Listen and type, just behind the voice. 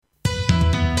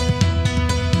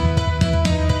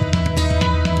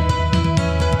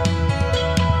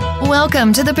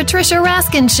Welcome to the Patricia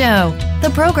Raskin Show,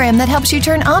 the program that helps you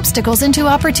turn obstacles into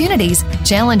opportunities,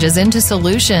 challenges into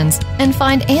solutions, and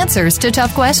find answers to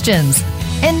tough questions.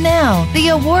 And now, the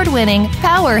award-winning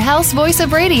powerhouse voice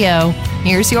of radio.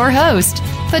 Here's your host,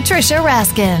 Patricia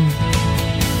Raskin.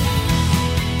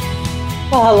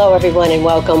 Well, hello, everyone, and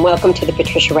welcome. Welcome to the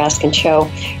Patricia Raskin Show,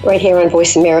 right here on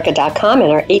VoiceAmerica.com in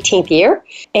our 18th year.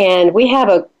 And we have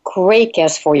a great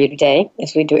guest for you today,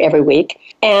 as we do every week.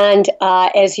 And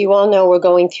as you all know, we're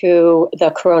going through the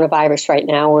coronavirus right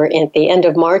now. We're at the end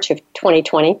of March of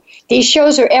 2020. These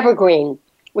shows are evergreen,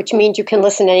 which means you can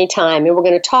listen anytime. And we're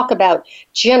going to talk about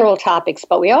general topics,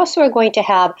 but we also are going to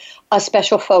have a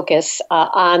special focus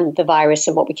on the virus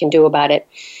and what we can do about it.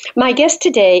 My guest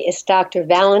today is Dr.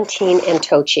 Valentin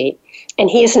Antoci, and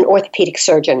he is an orthopedic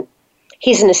surgeon.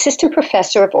 He's an assistant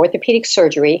professor of orthopedic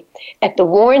surgery at the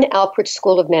Warren Alpert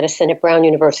School of Medicine at Brown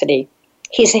University.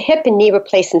 He's a hip and knee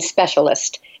replacement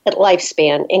specialist at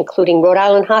Lifespan, including Rhode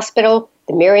Island Hospital,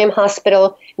 the Miriam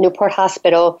Hospital, Newport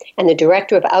Hospital, and the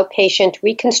director of outpatient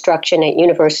reconstruction at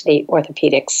University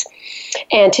Orthopedics.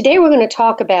 And today we're going to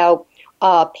talk about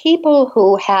people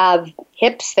who have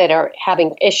hips that are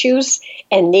having issues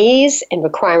and knees and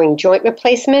requiring joint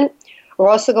replacement. We're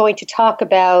also going to talk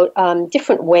about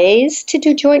different ways to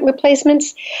do joint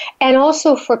replacements, and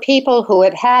also for people who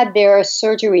have had their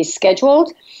surgeries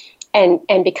scheduled, and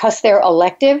because they're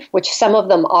elective, which some of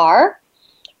them are,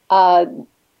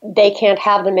 they can't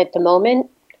have them at the moment.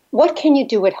 What can you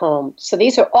do at home? So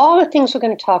these are all the things we're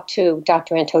going to talk to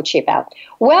Dr. Antoci about.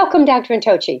 Welcome, Dr.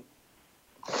 Antoci.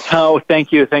 Oh,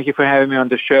 thank you. Thank you for having me on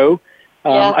the show.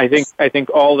 Yeah. I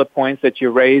think all the points that you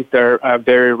raised are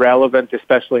very relevant,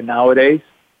 especially nowadays.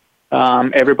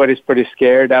 Everybody's pretty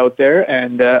scared out there,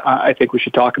 and I think we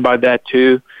should talk about that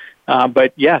too.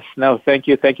 But yes, no, thank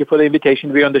you. Thank you for the invitation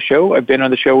to be on the show. I've been on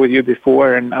the show with you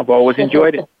before, and I've always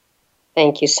enjoyed it.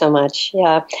 Thank you so much.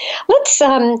 Yeah. Let's,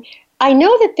 I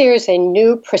know that there's a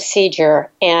new procedure,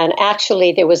 and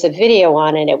actually there was a video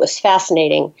on it. It was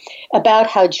fascinating about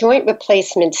how joint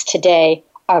replacements today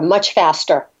are much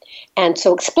faster. And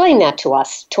so explain that to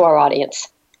us, to our audience.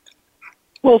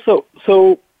 Well,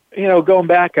 so you know, going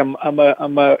back, I'm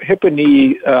a hip and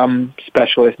knee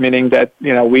specialist, meaning that,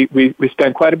 you know, we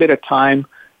spend quite a bit of time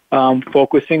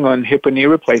focusing on hip and knee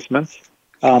replacements.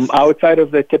 Outside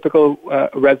of the typical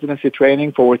residency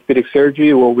training for orthopedic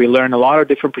surgery, where we learn a lot of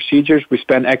different procedures, we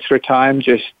spend extra time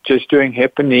just doing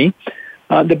hip and knee.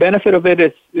 The benefit of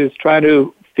it is trying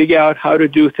to figure out how to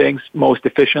do things most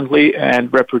efficiently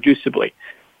and reproducibly.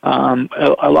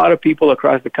 A lot of people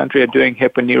across the country are doing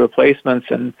hip and knee replacements,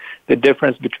 and the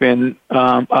difference between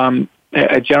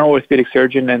a general orthopedic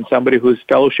surgeon and somebody who's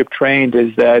fellowship trained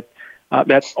is that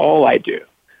that's all I do.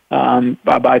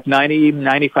 About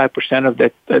 95% of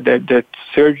the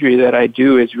surgery that I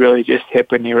do is really just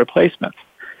hip and knee replacements.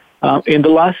 In the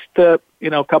last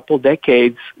couple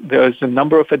decades, there's a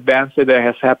number of advances that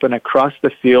has happened across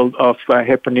the field of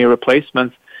hip and knee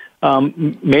replacements.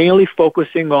 Mainly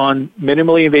focusing on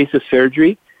minimally invasive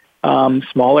surgery,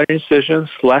 smaller incisions,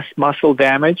 less muscle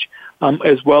damage,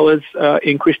 as well as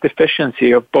increased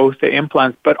efficiency of both the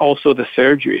implants but also the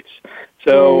surgeries.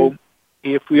 So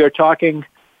if we are talking,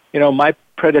 you know, my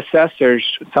predecessors,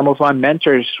 some of my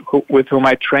mentors with whom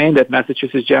I trained at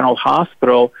Massachusetts General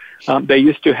Hospital, they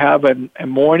used to have a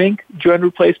morning joint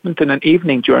replacement and an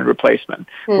evening joint replacement,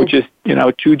 which is, you know,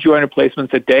 2 joint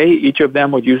replacements a day. Each of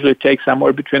them would usually take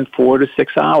somewhere between 4 to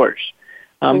 6 hours.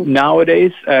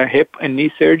 Nowadays, hip and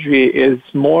knee surgery is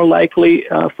more likely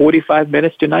 45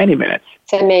 minutes to 90 minutes.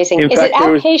 It's amazing. Is it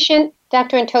outpatient,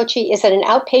 Dr. Antoci? Is it an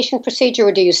outpatient procedure,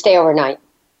 or do you stay overnight?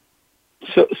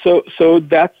 So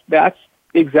that's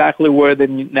exactly where the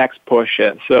next push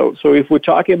is. So if we're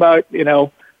talking about, you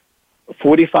know,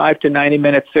 45 to 90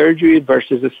 minute surgery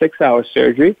versus a 6-hour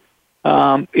surgery,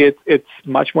 it's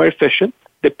much more efficient.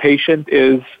 The patient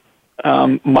is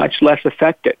much less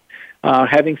affected.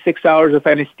 Having 6 hours of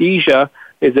anesthesia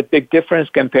is a big difference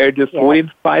compared to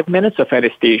 45 minutes of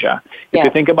anesthesia. If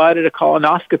you think about it, a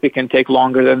colonoscopy can take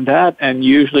longer than that, and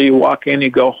usually you walk in,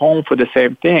 you go home for the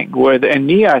same thing. Where a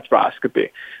knee arthroscopy,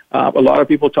 a lot of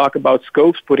people talk about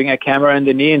scopes, putting a camera in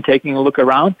the knee and taking a look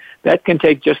around. That can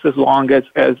take just as long as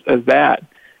that.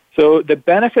 So the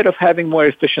benefit of having more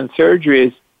efficient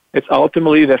surgeries is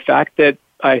ultimately the fact that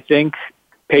I think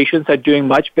patients are doing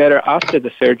much better after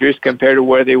the surgeries compared to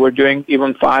where they were doing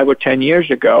even 5 or 10 years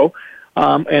ago.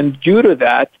 And due to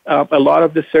that, a lot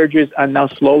of the surgeries are now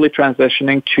slowly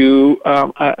transitioning to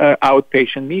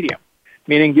outpatient medium,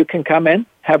 meaning you can come in,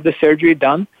 have the surgery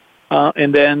done,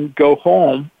 and then go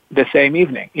home the same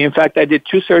evening. In fact, I did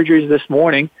 2 surgeries this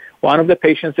morning. One of the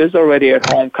patients is already at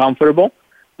home comfortable.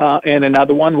 and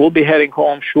another one will be heading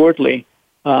home shortly.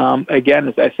 Again,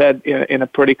 as I said, in a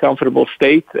pretty comfortable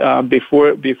state.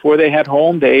 Before they head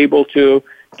home, they're able to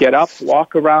get up,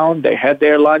 walk around. They had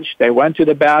their lunch. They went to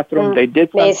the bathroom. They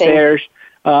did some stairs,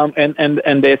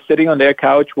 and they're sitting on their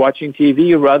couch watching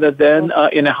TV rather than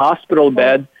in a hospital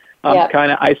bed,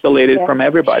 kind of isolated from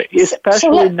everybody.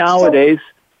 Especially nowadays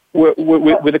with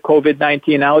the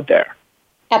COVID-19 out there.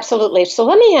 Absolutely. So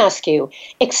let me ask you,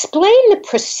 explain the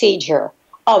procedure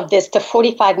of the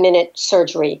 45-minute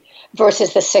surgery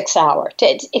versus the 6-hour.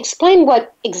 Explain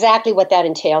exactly what that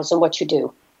entails and what you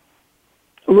do.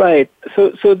 Right.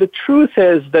 So the truth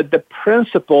is that the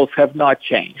principles have not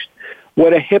changed.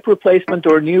 What a hip replacement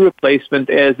or knee replacement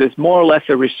is more or less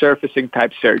a resurfacing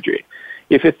type surgery.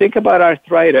 If you think about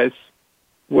arthritis,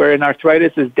 wherein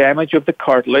arthritis is damage of the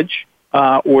cartilage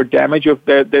or damage of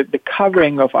the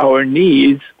covering of our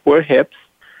knees or hips,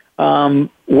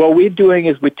 what we're doing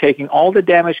is we're taking all the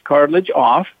damaged cartilage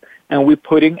off and we're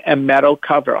putting a metal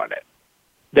cover on it.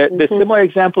 The similar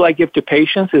example I give to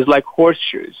patients is like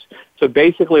horseshoes. So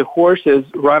basically horses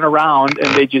run around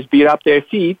and they just beat up their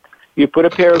feet. You put a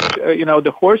pair of,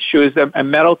 the horseshoes, a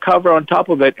metal cover on top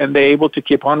of it, and they're able to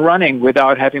keep on running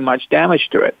without having much damage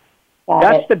to it.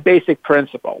 That's the basic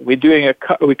principle.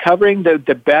 We're covering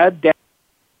the bad damage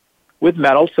with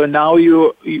metal. So now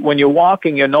when you're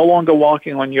walking, you're no longer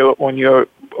walking on your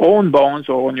own bones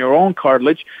or on your own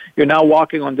cartilage. You're now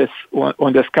walking on this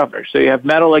cover. So you have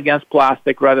metal against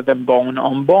plastic rather than bone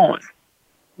on bone.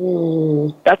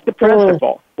 That's the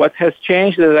principle. What has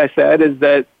changed, as I said, is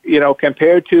that,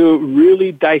 compared to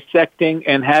really dissecting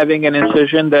and having an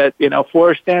incision that,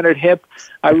 for a standard hip,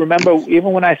 I remember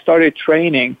even when I started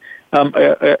training,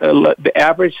 the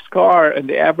average scar and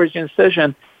the average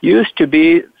incision used to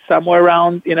be somewhere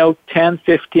around, 10,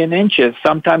 15 inches,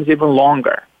 sometimes even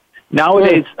longer.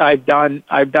 Nowadays, I've done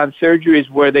surgeries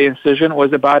where the incision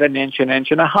was about an inch and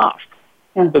a half.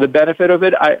 So the benefit of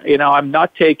it, I'm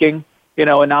not taking,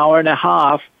 an hour and a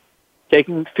half,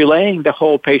 filleting the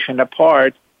whole patient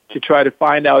apart to try to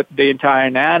find out the entire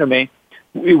anatomy.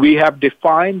 We have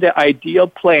defined the ideal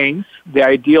planes, the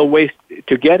ideal ways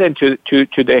to get into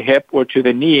to the hip or to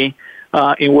the knee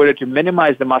in order to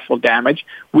minimize the muscle damage,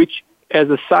 which as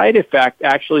a side effect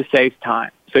actually saves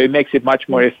time. So it makes it much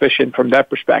more efficient from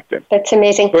that perspective. That's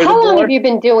amazing. How long have you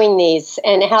been doing these,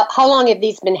 and how long have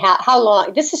these been? How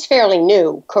long? This is fairly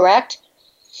new, correct?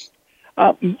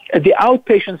 The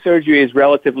outpatient surgery is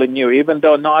relatively new, even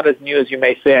though not as new as you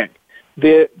may think.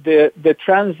 The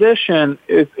transition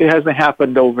it hasn't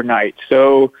happened overnight.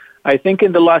 So I think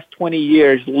in the last 20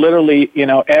 years, literally,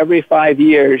 every 5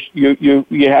 years, you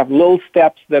have little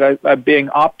steps that are being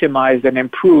optimized and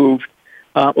improved,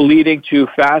 leading to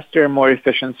faster, more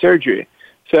efficient surgery.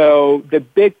 So the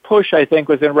big push, I think,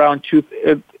 was around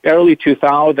early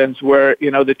 2000s, where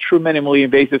the true minimally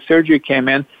invasive surgery came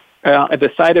in.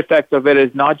 The side effect of it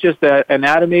is not just the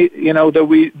anatomy, that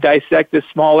we dissect is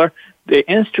smaller. The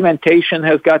instrumentation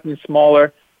has gotten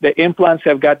smaller. The implants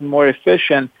have gotten more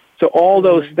efficient. So all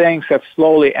those things have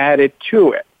slowly added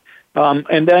to it.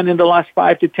 And then in the last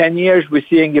 5 to 10 years, we're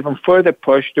seeing even further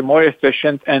push to more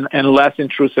efficient and less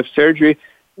intrusive surgery.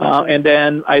 And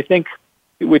then I think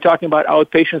we're talking about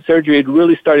outpatient surgery. It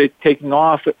really started taking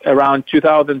off around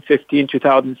 2015,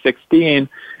 2016.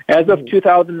 As of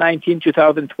 2019,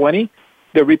 2020,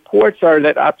 the reports are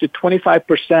that up to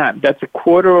 25%, that's a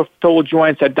quarter of total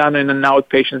joints, are done in an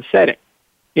outpatient setting.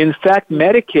 In fact,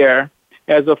 Medicare,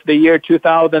 as of the year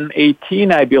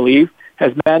 2018, I believe,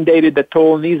 has mandated that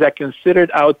total knees are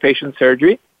considered outpatient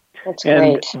surgery. That's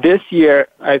and great. This year,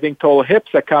 I think total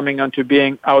hips are coming onto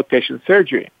being outpatient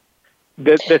surgery.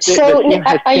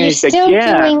 Are you still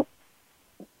doing?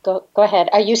 Go ahead.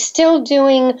 Are you still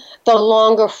doing the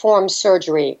longer form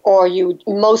surgery, or are you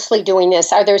mostly doing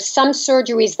this? Are there some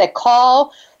surgeries that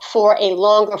call for a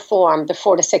longer form, the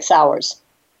 4 to 6 hours?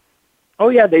 Oh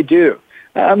yeah, they do.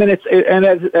 I mean,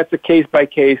 that's a case by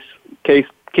case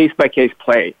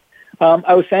play.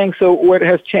 I was saying, so what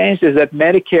has changed is that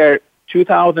Medicare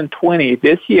 2020,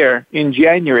 this year in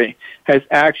January, has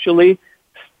actually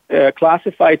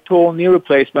classified total knee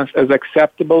replacements as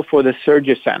acceptable for the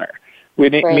surgery center,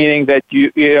 meaning that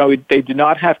they do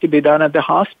not have to be done at the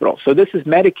hospital. So this is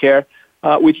Medicare,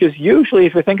 which is usually,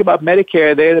 if you think about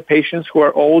Medicare, they're the patients who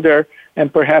are older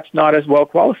and perhaps not as well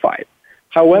qualified.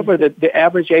 However, the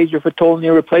average age of a total knee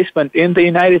replacement in the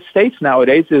United States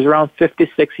nowadays is around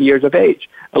 56 years of age.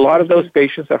 A lot of those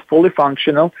patients are fully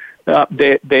functional.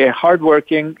 They're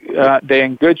hardworking. They're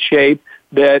in good shape.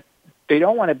 That they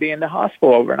don't want to be in the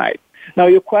hospital overnight. Now,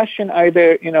 your question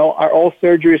either, are all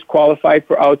surgeries qualified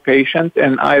for outpatients,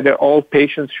 and either all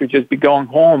patients should just be going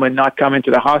home and not come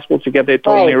into the hospital to get their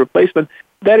total knee replacement?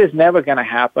 That is never going to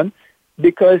happen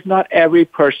because not every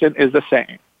person is the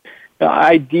same.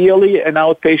 Ideally, an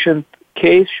outpatient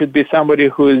case should be somebody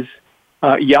who's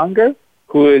younger,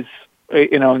 who is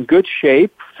in good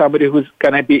shape, somebody who's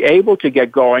going to be able to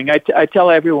get going. I tell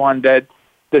everyone that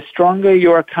the stronger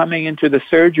you are coming into the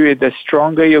surgery, the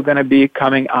stronger you're going to be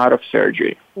coming out of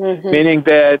surgery. Meaning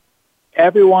that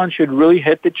everyone should really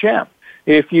hit the gym.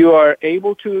 If you are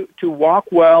able to walk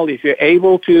well, if you're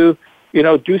able to,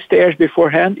 do stairs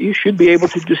beforehand, you should be able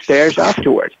to do stairs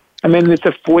afterwards. I mean, it's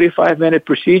a 45-minute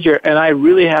procedure, and I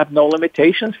really have no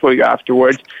limitations for you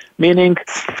afterwards, meaning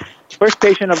first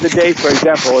patient of the day, for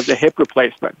example, is a hip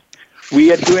replacement.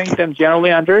 We are doing them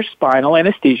generally under spinal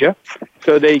anesthesia,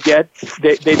 so they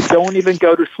don't even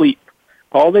go to sleep.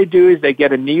 All they do is they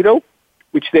get a needle,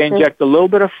 which they inject a little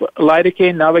bit of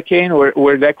lidocaine, novocaine,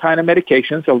 or that kind of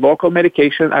medication, so local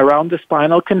medication around the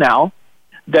spinal canal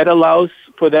that allows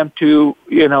for them to,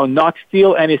 not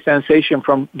feel any sensation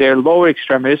from their lower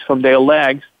extremities, from their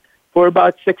legs, for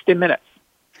about 60 minutes.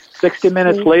 60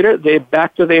 minutes later, they're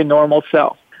back to their normal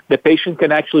self. The patient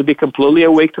can actually be completely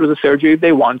awake through the surgery if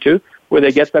they want to, where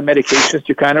they get some medications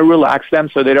to kind of relax them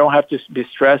so they don't have to be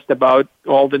stressed about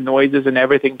all the noises and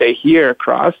everything they hear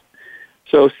across.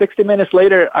 So 60 minutes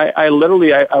later, I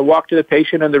literally walked to the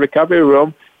patient in the recovery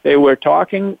room. They were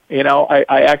talking. I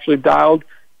actually dialed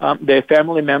their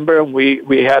family member, and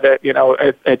we had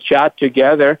a chat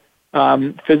together.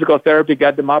 Physical therapy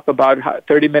got them up about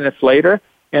 30 minutes later,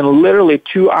 and literally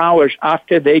 2 hours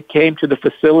after they came to the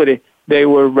facility, they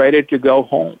were ready to go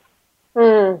home.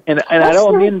 And I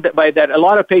don't mean that by that. A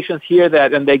lot of patients hear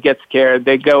that and they get scared.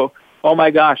 They go, "Oh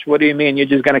my gosh, what do you mean? You're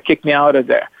just going to kick me out of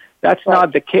there?" That's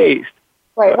not the case.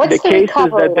 What's the case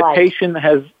is that the patient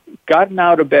has gotten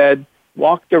out of bed,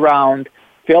 walked around,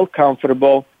 felt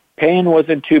comfortable, pain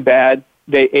wasn't too bad,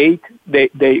 they ate,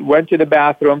 they went to the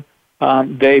bathroom,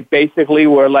 they basically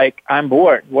were like, "I'm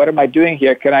bored. What am I doing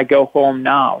here? Can I go home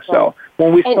now?" So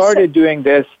when we started doing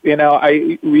this,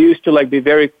 we used to be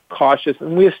very cautious,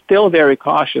 and we're still very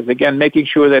cautious, again, making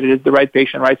sure that it is the right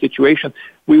patient, right situation.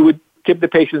 We would keep the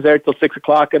patients there till 6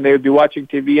 o'clock, and they would be watching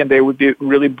TV, and they would be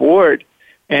really bored.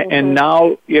 And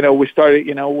now, we started,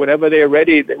 whenever they're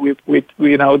ready,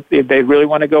 if they really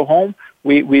want to go home,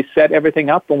 we set everything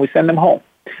up and we send them home.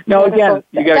 Now, again,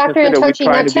 you got to consider we're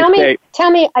trying to be safe.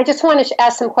 Tell me, I just want to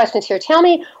ask some questions here. Tell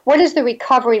me, what is the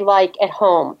recovery like at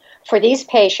home for these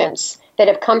patients that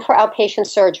have come for outpatient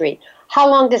surgery? How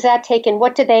long does that take, and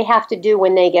what do they have to do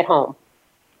when they get home?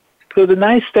 So the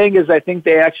nice thing is I think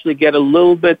they actually get a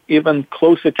little bit even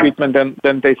closer treatment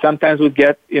than they sometimes would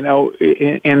get, in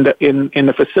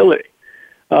the facility.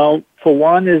 For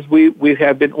one is we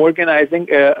have been organizing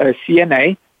a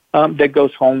CNA that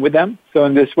goes home with them. So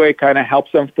in this way, it kind of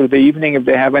helps them through the evening if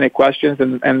they have any questions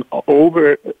and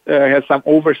has some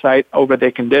oversight over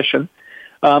their condition.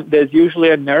 There's usually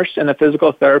a nurse and a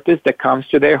physical therapist that comes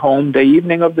to their home the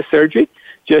evening of the surgery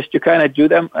just to kind of do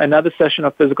them another session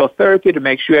of physical therapy to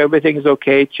make sure everything is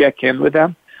okay, check in with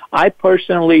them. I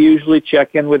personally usually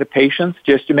check in with the patients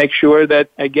just to make sure that,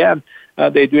 again,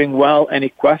 they're doing well. Any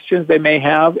questions they may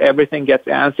have, everything gets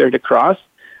answered across.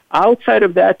 Outside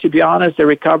of that, to be honest, the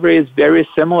recovery is very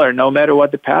similar no matter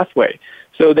what the pathway.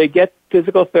 So they get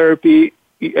physical therapy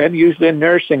and usually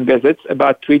nursing visits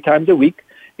about 3 times a week.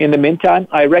 In the meantime,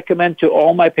 I recommend to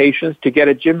all my patients to get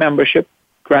a gym membership.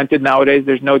 Granted, nowadays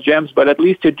there's no gyms, but at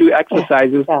least to do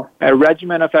exercises, a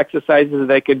regimen of exercises that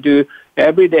they can do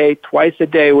every day, twice a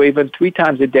day, or even 3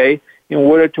 times a day in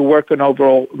order to work on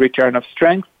overall return of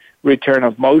strength, return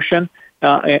of motion,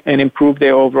 and improve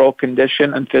their overall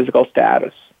condition and physical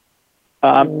status.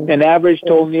 An average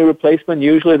total knee replacement,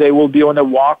 usually they will be on a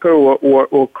walker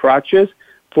or crutches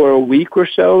for a week or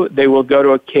so. They will go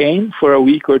to a cane for a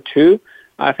week or 2.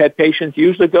 I've had patients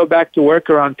usually go back to work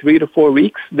around 3 to 4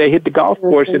 weeks. They hit the golf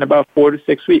course in about 4 to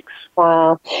 6 weeks.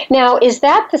 Wow. Now, is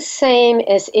that the same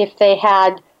as if they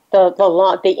had the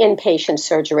inpatient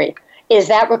surgery? Is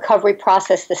that recovery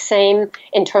process the same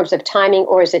in terms of timing,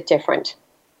 or is it different?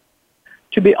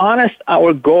 To be honest,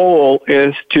 our goal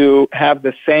is to have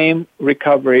the same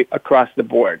recovery across the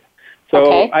board.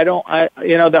 So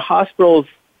the hospitals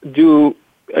do,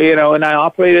 and I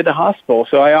operate at the hospital.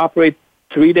 So I operate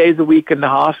 3 days a week in the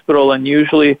hospital, and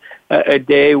usually a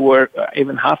day or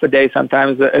even half a day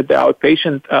sometimes at the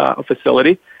outpatient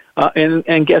facility.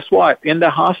 And guess what? In the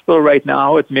hospital right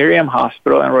now, at Miriam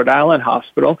Hospital and Rhode Island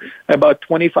Hospital, about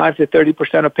 25 to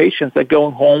 30% of patients are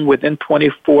going home within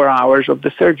 24 hours of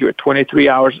the surgery, 23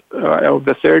 hours of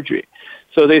the surgery.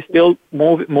 So they still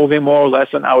moving more or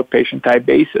less on outpatient type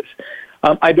basis.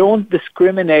 I don't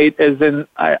discriminate, as in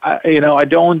I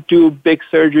don't do big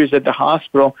surgeries at the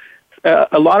hospital.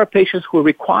 A lot of patients who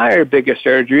require bigger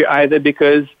surgery, either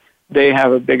because they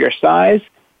have a bigger size,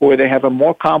 or they have a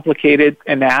more complicated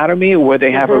anatomy, or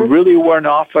they have a really worn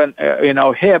off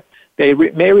hip, they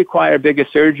may require bigger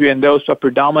surgery, and those are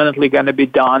predominantly going to be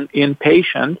done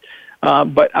inpatient.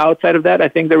 But outside of that, I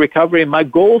think the recovery, my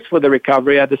goals for the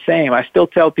recovery are the same. I still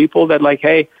tell people that, like,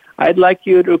 hey, I'd like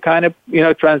you to kind of,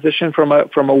 transition from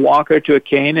a walker to a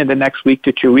cane in the next week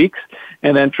to 2 weeks,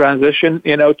 and then transition,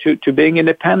 to being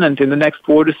independent in the next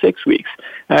 4 to 6 weeks.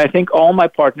 And I think all my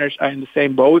partners are in the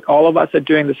same boat. All of us are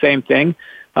doing the same thing.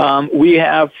 We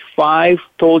have 5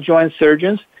 total joint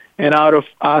surgeons, and out of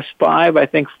us 5, I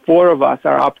think 4 of us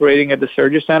are operating at the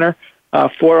surgery center.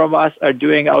 4 of us are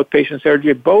doing outpatient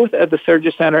surgery, both at the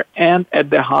surgery center and at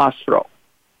the hospital.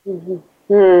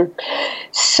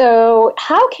 So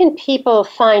how can people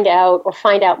find out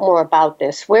more about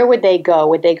this? Where would they go?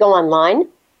 Would they go online?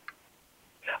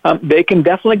 They can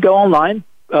definitely go online,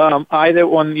 either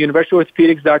on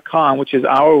universityorthopedics.com, which is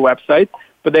our website,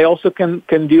 but they also can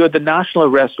do the national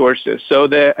resources. So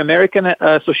the American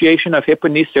Association of Hip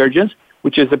and Knee Surgeons,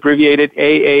 which is abbreviated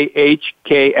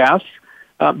AAHKS.org,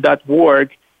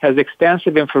 has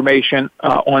extensive information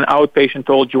on outpatient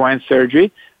total joint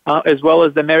surgery, as well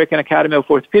as the American Academy of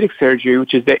Orthopedic Surgery,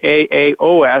 which is the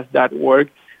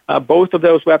AAOS.org. Both of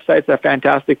those websites are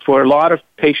fantastic for a lot of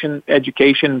patient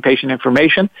education and patient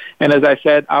information. And as I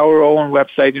said, our own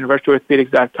website,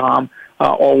 universityorthopedics.com,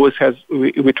 always has,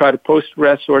 we try to post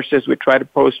resources, we try to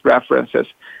post references.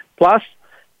 Plus,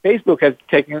 Facebook has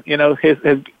taken, has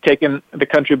taken the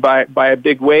country by a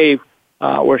big wave,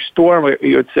 or storm,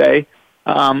 you would say.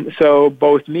 So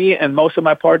both me and most of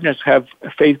my partners have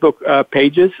Facebook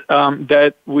pages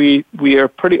that we are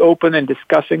pretty open in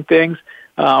discussing things.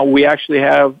 We actually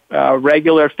have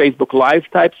regular Facebook Live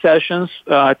type sessions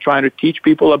trying to teach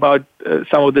people about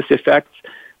some of these effects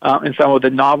and some of the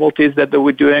novelties that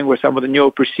we're doing with some of the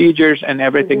newer procedures and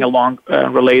everything along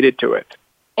related to it.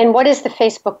 And what is the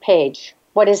Facebook page?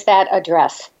 What is that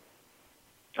address?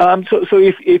 So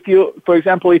if you, for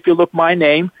example, if you look my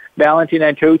name, Valentin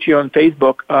Antoci on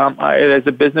Facebook, there's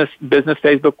a business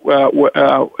Facebook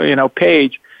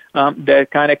page that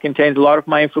kind of contains a lot of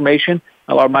my information.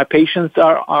 A lot of my patients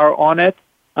are on it.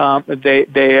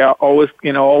 They are always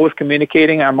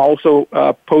communicating. I'm also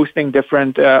posting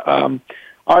different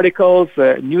articles,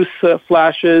 news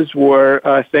flashes, or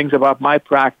things about my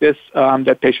practice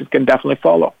that patients can definitely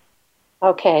follow.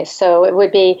 Okay, so it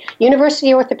would be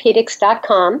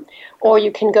universityorthopedics.com, or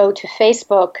you can go to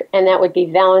Facebook, and that would be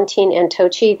Valentin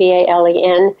Antoci,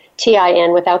 Valentin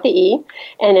without the E,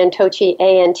 and Antoci,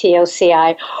 Antoci.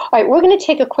 All right, we're going to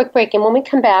take a quick break, and when we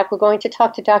come back, we're going to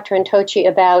talk to Dr. Antoci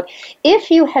about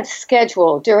if you have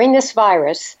scheduled, during this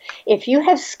virus, if you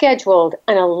have scheduled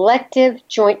an elective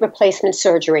joint replacement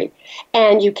surgery,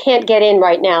 and you can't get in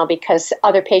right now because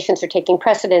other patients are taking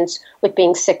precedence with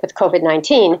being sick with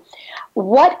COVID-19,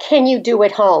 what can you do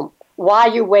at home while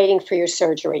you're waiting for your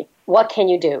surgery? What can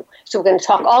you do? So we're going to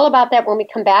talk all about that when we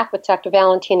come back with Dr.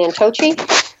 Valentin Antoci.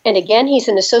 And again, he's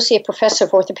an associate professor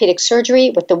of orthopedic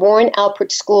surgery with the Warren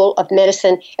Alpert School of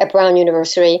Medicine at Brown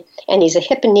University, and he's a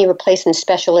hip and knee replacement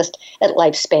specialist at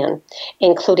Lifespan,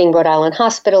 including Rhode Island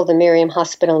Hospital, the Miriam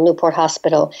Hospital, Newport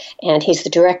Hospital, and he's the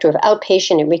director of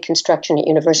outpatient and reconstruction at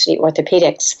University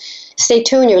Orthopedics. Stay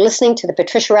tuned. You're listening to the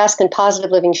Patricia Raskin Positive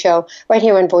Living Show right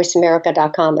here on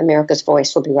VoiceAmerica.com, America's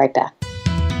Voice. We'll be right back.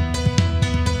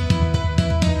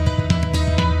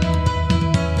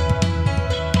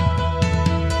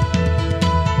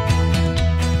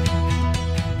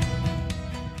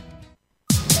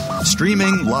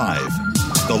 Streaming live,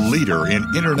 the leader in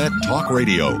Internet talk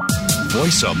radio,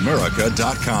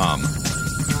 VoiceAmerica.com.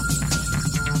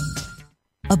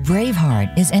 A brave heart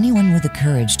is anyone with the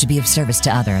courage to be of service to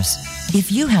others.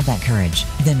 If you have that courage,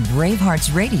 then Brave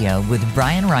Hearts Radio with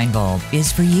Brian Reinbold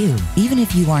is for you. Even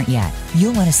if you aren't yet,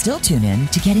 you'll want to still tune in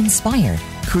to get inspired,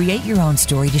 create your own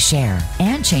story to share,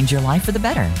 and change your life for the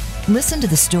better. Listen to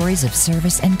the stories of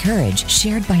service and courage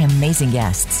shared by amazing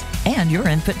guests, and your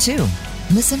input too.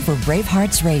 Listen for Brave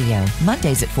Hearts Radio,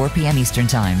 Mondays at 4 p.m. Eastern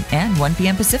Time and 1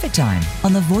 p.m. Pacific Time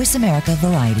on the Voice America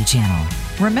Variety Channel.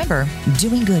 Remember,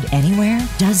 doing good anywhere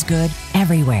does good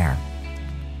everywhere.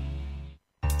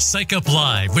 Psych Up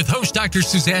Live with host Dr.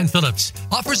 Suzanne Phillips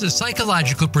offers a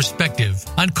psychological perspective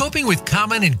on coping with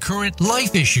common and current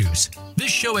life issues.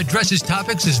 This show addresses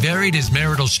topics as varied as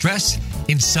marital stress,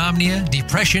 insomnia,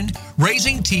 depression,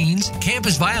 raising teens,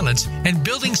 campus violence, and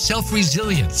building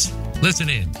self-resilience. Listen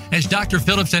in as Dr.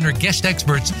 Phillips and her guest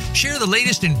experts share the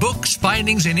latest in books,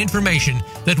 findings, and information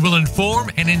that will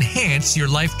inform and enhance your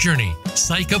life journey.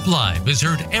 Psych Up Live is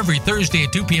heard every Thursday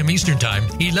at 2 p.m. Eastern Time,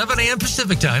 11 a.m.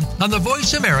 Pacific Time on the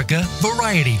Voice America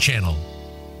Variety Channel.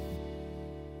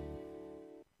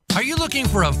 Are you looking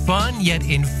for a fun yet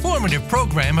informative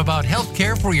program about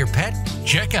healthcare for your pet?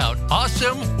 Check out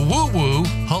Awesome Woo Woo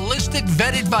Holistic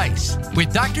Vet Advice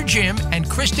with Dr. Jim and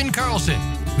Kristen Carlson.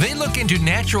 They look into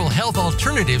natural health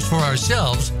alternatives for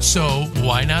ourselves, so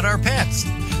why not our pets?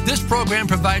 This program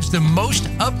provides the most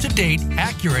up-to-date,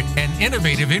 accurate, and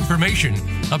innovative information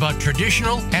about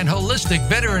traditional and holistic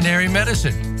veterinary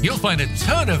medicine. You'll find a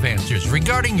ton of answers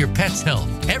regarding your pet's health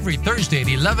every Thursday at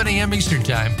 11 a.m. Eastern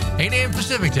Time, 8 a.m.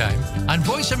 Pacific Time on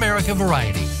Voice America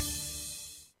Variety.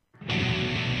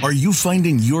 Are you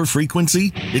finding your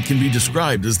frequency? It can be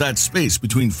described as that space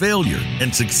between failure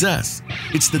and success.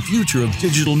 It's the future of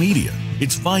digital media.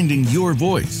 It's finding your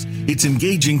voice. It's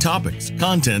engaging topics,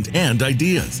 content, and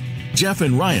ideas. Jeff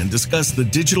and Ryan discuss the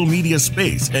digital media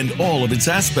space and all of its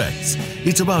aspects.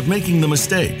 It's about making the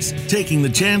mistakes, taking the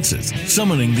chances,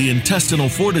 summoning the intestinal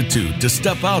fortitude to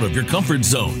step out of your comfort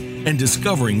zone, and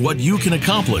discovering what you can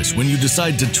accomplish when you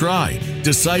decide to try,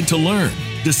 decide to learn,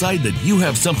 decide that you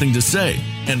have something to say,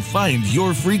 and find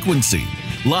your frequency.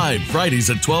 Live Fridays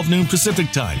at 12 noon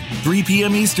Pacific Time, 3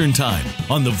 p.m. Eastern Time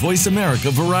on the Voice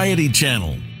America Variety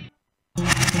Channel.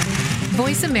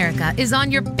 Voice America is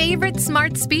on your favorite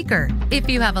smart speaker. If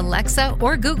you have Alexa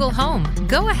or Google Home,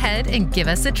 go ahead and give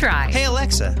us a try. Hey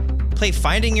Alexa, play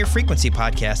Finding Your Frequency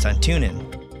podcast on TuneIn.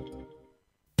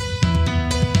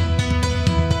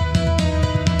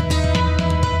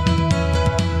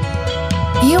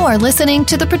 You are listening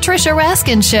to The Patricia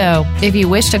Raskin Show. If you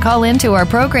wish to call into our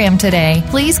program today,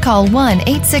 please call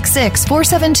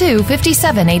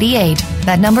 1-866-472-5788.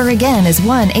 That number again is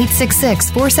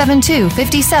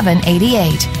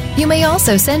 1-866-472-5788. You may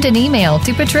also send an email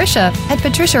to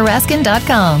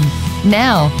patricia@patriciaraskin.com.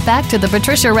 Now, back to The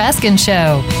Patricia Raskin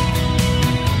Show.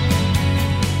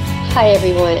 Hi,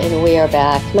 everyone, and we are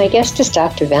back. My guest is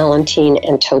Dr. Valentin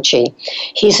Antoci.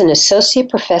 He's an associate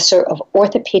professor of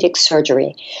orthopedic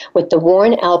surgery with the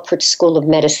Warren Alpert School of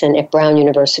Medicine at Brown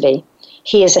University.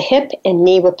 He is a hip and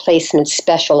knee replacement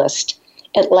specialist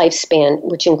at Lifespan,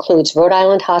 which includes Rhode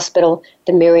Island Hospital,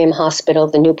 the Miriam Hospital,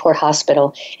 the Newport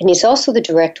Hospital, and he's also the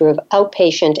director of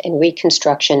Outpatient and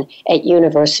Reconstruction at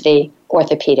University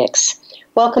Orthopedics.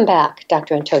 Welcome back,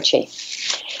 Dr. Antoci.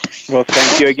 Well,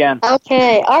 thank you again.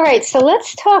 Okay. All right. So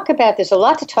let's talk about, there's a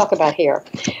lot to talk about here.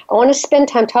 I want to spend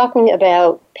time talking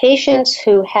about patients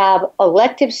who have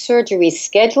elective surgeries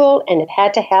scheduled and have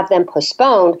had to have them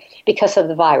postponed because of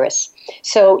the virus.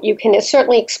 So you can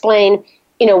certainly explain,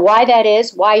 why that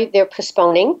is, why they're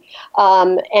postponing,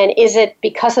 and is it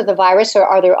because of the virus or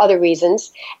are there other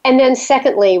reasons? And then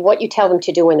secondly, what you tell them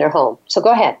to do in their home. So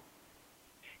go ahead.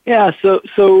 Yeah.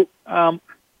 So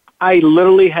I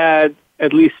literally had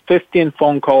at least 15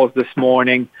 phone calls this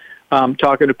morning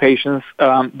talking to patients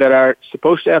that are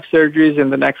supposed to have surgeries in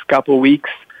the next couple of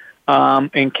weeks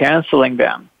and canceling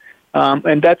them.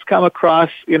 And that's come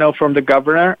across, from the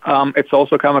governor. It's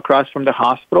also come across from the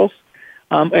hospitals.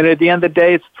 And at the end of the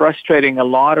day, it's frustrating a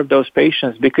lot of those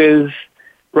patients because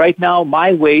right now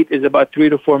my wait is about 3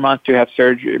 to 4 months to have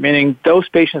surgery, meaning those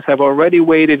patients have already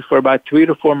waited for about 3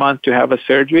 to 4 months to have a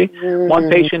surgery. Mm-hmm. One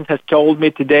patient has told me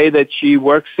today that she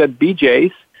works at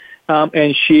BJ's,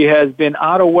 and she has been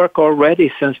out of work already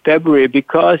since February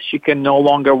because she can no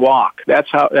longer walk.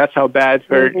 That's how bad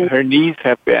her knees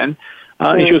have been.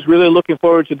 And she was really looking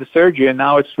forward to the surgery, and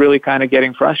now it's really kind of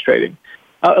getting frustrating.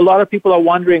 A lot of people are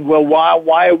wondering, well,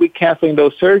 why are we canceling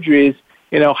those surgeries?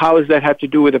 How does that have to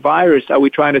do with the virus? Are we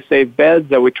trying to save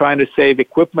beds? Are we trying to save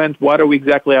equipment? What are we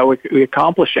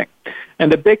accomplishing? And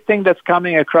the big thing that's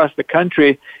coming across the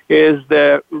country is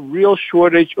the real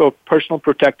shortage of personal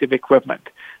protective equipment.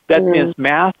 That means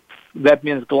masks, that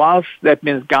means gloves, that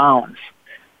means gowns.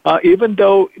 Even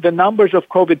though the numbers of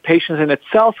COVID patients in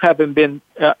itself haven't been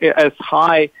as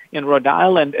high in Rhode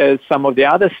Island as some of the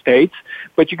other states,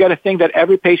 but you got to think that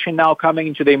every patient now coming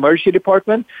into the emergency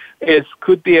department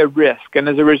could be a risk, and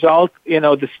as a result,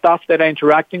 the staff that are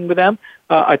interacting with them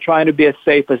are trying to be as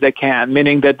safe as they can,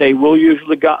 meaning that they will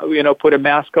usually put a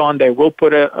mask on, they will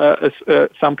put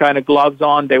some kind of gloves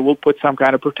on, they will put some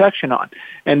kind of protection on,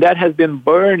 and that has been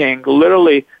burning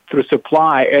literally through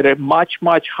supply at a much,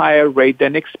 much higher rate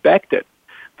than expected.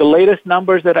 The latest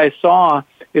numbers that I saw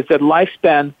is that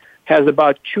Lifespan has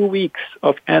about 2 weeks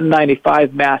of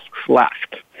N95 masks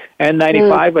left.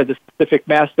 N95 is a specific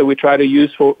mask that we try to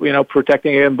use for,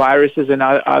 protecting against viruses and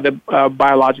other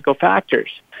biological factors.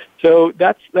 So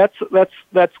that's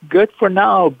good for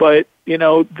now, but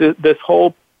this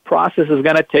whole process is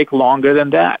going to take longer than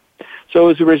that. So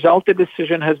as a result, the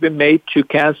decision has been made to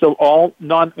cancel all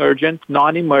non-urgent,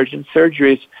 non-emergent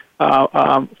surgeries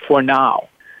for now.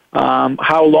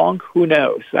 How long? Who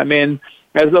knows? I mean,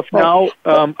 as of now,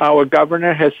 our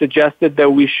governor has suggested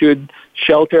that we should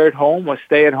shelter at home or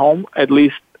stay at home at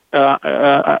least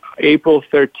April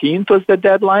 13th was the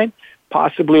deadline,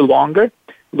 possibly longer.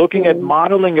 Looking at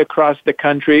modeling across the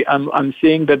country, I'm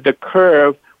seeing that the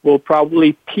curve will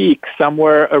probably peak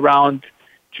somewhere around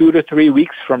 2 to 3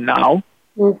 weeks from now.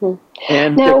 Mm-hmm.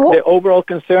 And the overall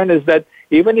concern is that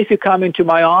even if you come into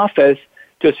my office,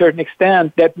 to a certain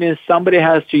extent, that means somebody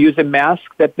has to use a mask.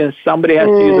 That means somebody has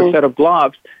to use a set of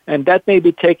gloves. And that may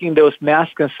be taking those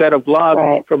masks and set of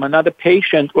gloves from another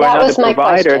patient or another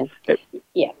provider.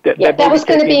 That was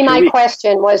going to be my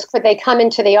question, was could they come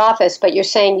into the office, but you're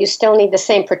saying you still need the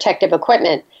same protective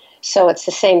equipment, so it's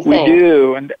the same thing. We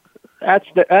do, and that's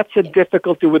the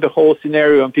difficulty with the whole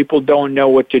scenario, and people don't know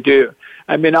what to do.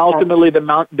 I mean, ultimately, the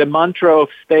mantra of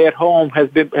stay at home has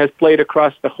played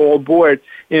across the whole board.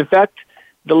 In fact,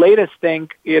 the latest thing,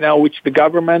 which the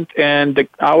government and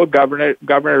our governor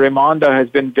Raimondo has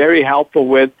been very helpful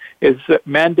with, is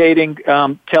mandating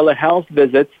telehealth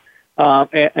visits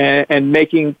and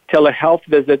making telehealth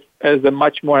visits as a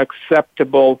much more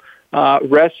acceptable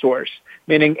resource.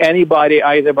 Meaning anybody,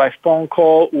 either by phone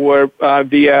call or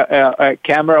via a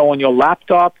camera on your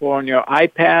laptop or on your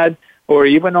iPad or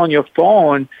even on your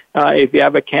phone, if you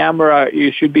have a camera,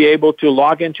 you should be able to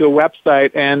log into a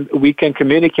website and we can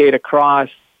communicate across.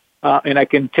 And I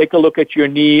can take a look at your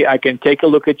knee. I can take a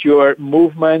look at your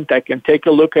movement. I can take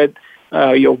a look at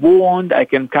your wound. I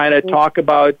can kind of talk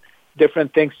about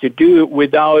different things to do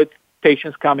without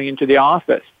patients coming into the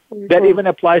office. Mm-hmm. That even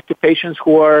applies to patients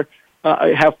who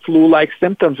have flu-like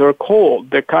symptoms or cold.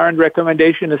 The current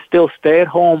recommendation is still stay at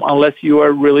home unless you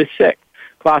are really sick.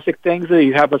 Classic things are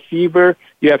you have a fever,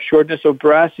 you have shortness of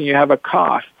breath, and you have a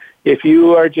cough. If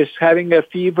you are just having a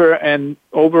fever and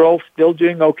overall still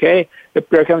doing okay, the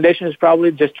recommendation is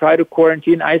probably just try to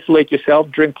quarantine, isolate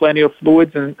yourself, drink plenty of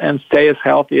fluids, and stay as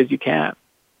healthy as you can.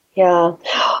 Yeah.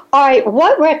 All right.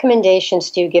 What recommendations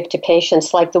do you give to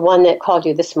patients like the one that called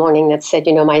you this morning that said,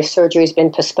 my surgery's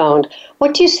been postponed?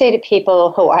 What do you say to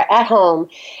people who are at home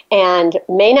and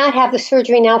may not have the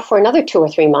surgery now for another 2 or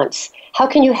 3 months? How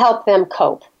can you help them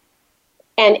cope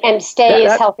and stay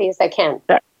as healthy as they can?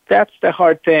 That's the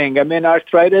hard thing. I mean,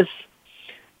 arthritis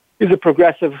is a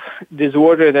progressive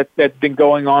disorder that's been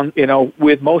going on,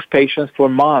 with most patients for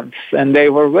months, and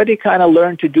they've already kind of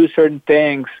learned to do certain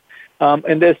things.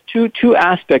 And there's two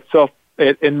aspects of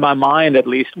it in my mind, at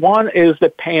least. One is the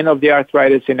pain of the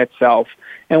arthritis in itself.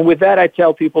 And with that, I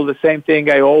tell people the same thing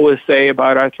I always say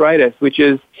about arthritis, which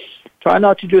is try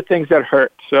not to do things that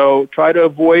hurt. So try to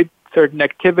avoid certain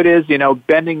activities,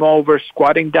 bending over,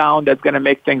 squatting down, that's going to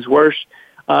make things worse.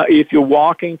 If you're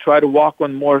walking, try to walk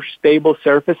on more stable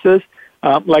surfaces,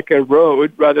 like a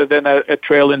road rather than a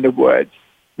trail in the woods.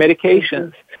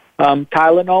 Medications.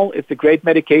 Tylenol, it's a great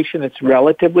medication. It's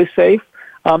relatively safe.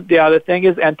 The other thing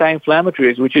is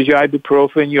anti-inflammatories, which is your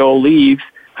ibuprofen, your Aleve.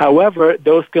 However,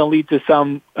 those can lead to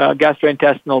some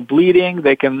gastrointestinal bleeding.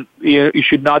 They can, you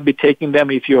should not be taking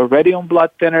them if you're already on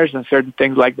blood thinners and certain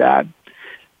things like that.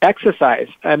 Exercise.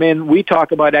 I mean, we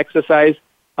talk about exercise.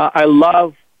 I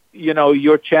love,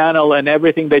 your channel and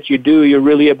everything that you do. You're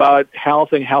really about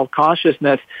health and health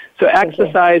consciousness. So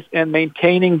exercise and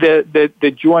maintaining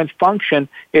the joint function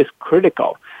is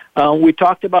critical. We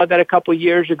talked about that a couple of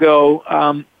years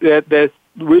ago. There's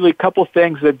really a couple of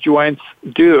things that joints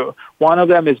do. One of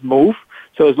them is move.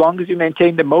 So as long as you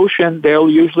maintain the motion, they'll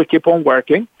usually keep on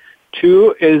working.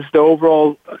 2 is the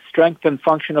overall strength and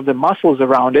function of the muscles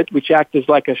around it, which act as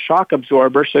like a shock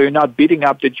absorber, so you're not beating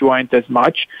up the joint as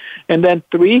much. And then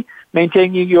 3,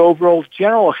 maintaining your overall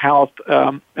general health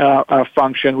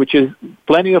function, which is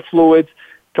plenty of fluids,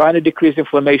 trying to decrease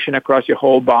inflammation across your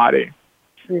whole body.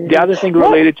 Mm-hmm. The other thing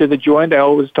related to the joint I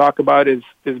always talk about is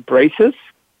braces.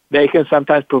 They can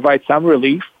sometimes provide some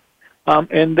relief.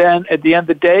 And then at the end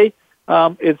of the day,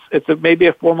 it's maybe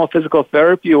a form of physical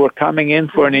therapy or coming in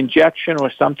for an injection or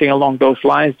something along those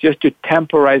lines just to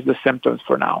temporize the symptoms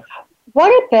for now.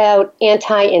 What about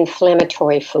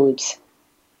anti-inflammatory foods?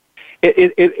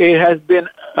 It has been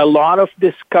a lot of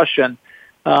discussion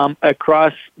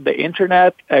across the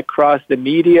internet, across the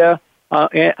media,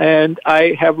 and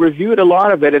I have reviewed a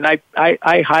lot of it, and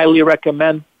I highly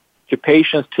recommend to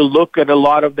patients to look at a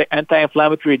lot of the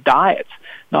anti-inflammatory diets,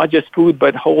 not just food,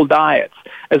 but whole diets,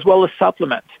 as well as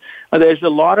supplements. There's a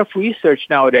lot of research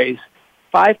nowadays.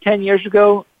 5-10 years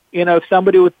ago, if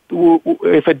somebody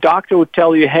if a doctor would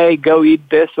tell you, hey, go eat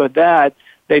this or that,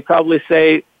 they'd probably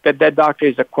say that doctor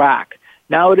is a quack.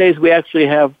 Nowadays, we actually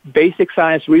have basic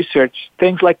science research,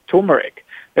 things like turmeric.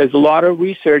 There's a lot of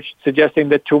research suggesting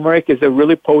that turmeric is a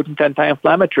really potent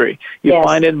anti-inflammatory. You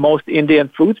find it in most Indian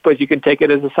foods, but you can take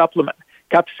it as a supplement.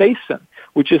 Capsaicin,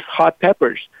 which is hot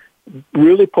peppers,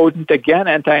 really potent, again,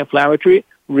 anti-inflammatory,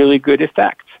 really good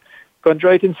effects.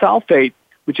 Chondroitin sulfate,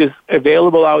 which is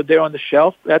available out there on the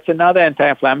shelf, that's another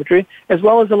anti-inflammatory, as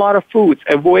well as a lot of foods.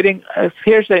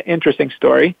 Here's an interesting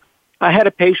story. I had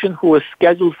a patient who was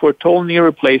scheduled for total knee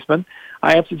replacement.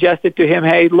 I have suggested to him,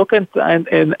 hey, look at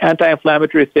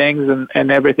anti-inflammatory things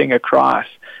and everything across.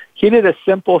 He did a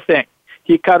simple thing.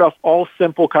 He cut off all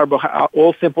simple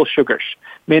sugars,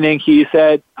 meaning he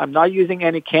said, I'm not using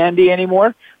any candy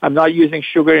anymore. I'm not using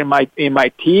sugar in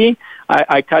my tea.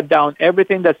 I cut down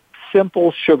everything that's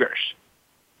simple sugars.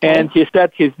 And he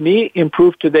said his knee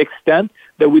improved to the extent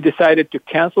that we decided to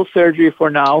cancel surgery for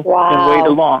now and wait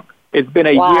along. It's been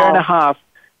a year and a half,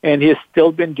 and he's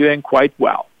still been doing quite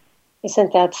well.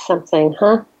 Isn't that something,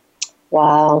 huh?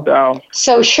 Wow.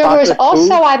 So sugars.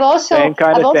 Also, I've also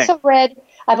read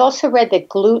that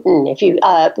gluten. If you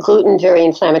gluten very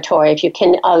inflammatory. If you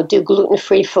can do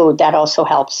gluten-free food, that also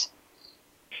helps.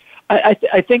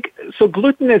 I think so.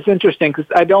 Gluten is interesting because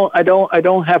I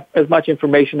don't have as much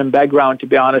information and background, to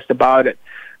be honest, about it.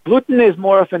 Gluten is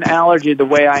more of an allergy, the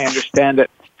way I understand it.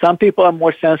 Some people are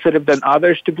more sensitive than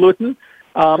others to gluten.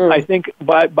 I think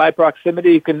by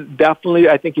proximity, you can definitely,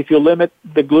 I think if you limit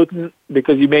the gluten,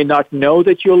 because you may not know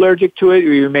that you're allergic to it,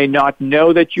 or you may not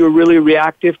know that you're really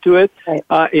reactive to it,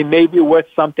 it may be worth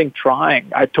something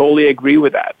trying. I totally agree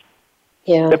with that.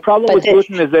 Yeah. The problem with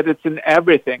gluten is that it's in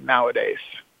everything nowadays.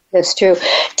 That's true.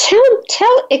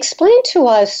 Explain to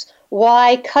us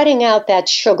why cutting out that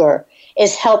sugar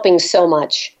is helping so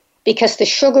much, because the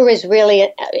sugar is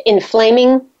really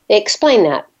inflaming. Explain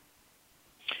that.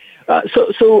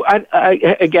 So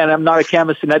again, I'm not a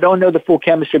chemist, and I don't know the full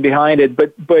chemistry behind it,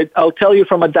 but I'll tell you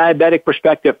from a diabetic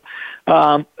perspective,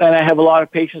 and I have a lot of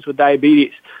patients with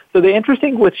diabetes. So the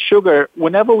interesting with sugar,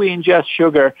 whenever we ingest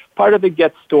sugar, part of it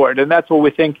gets stored, and that's what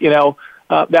we think,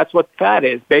 that's what fat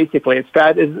is, basically.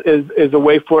 Fat is a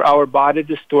way for our body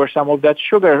to store some of that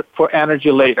sugar for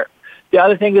energy later. The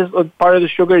other thing is part of the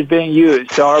sugar is being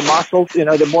used. So our muscles,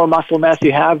 the more muscle mass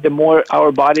you have, the more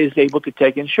our body is able to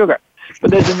take in sugar.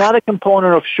 But there's another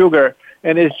component of sugar,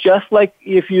 and it's just like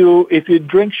if you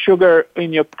drink sugar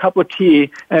in your cup of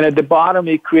tea, and at the bottom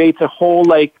it creates a whole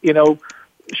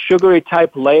sugary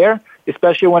type layer,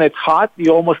 especially when it's hot,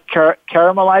 you're almost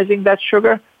caramelizing that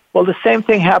sugar. Well, the same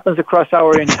thing happens across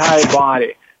our entire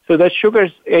body. So that sugar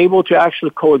is able to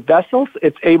actually coat vessels.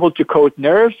 It's able to coat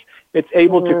nerves. It's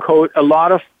able to coat a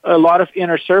lot of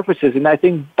inner surfaces. And I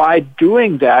think by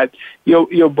doing that,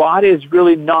 your body is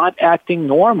really not acting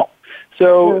normal.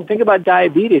 So think about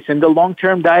diabetes, and the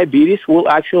long-term diabetes will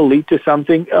actually lead to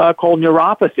something called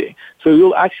neuropathy. So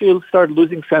you'll actually start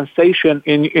losing sensation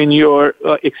in your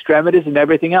extremities and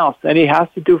everything else. And it has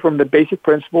to do from the basic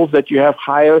principles that you have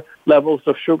higher levels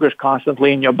of sugars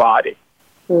constantly in your body.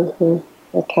 Mm-hmm.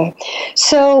 Okay.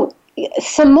 So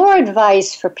some more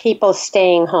advice for people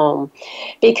staying home,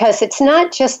 because it's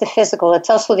not just the physical, it's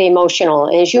also the emotional.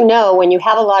 And as you know, when you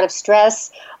have a lot of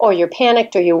stress or you're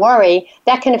panicked or you worry,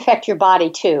 that can affect your body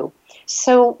too.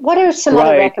 So what are some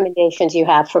other recommendations you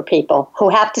have for people who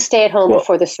have to stay at home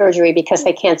before the surgery because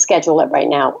they can't schedule it right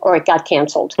now or it got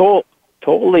canceled?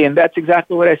 Totally, and that's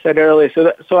exactly what I said earlier.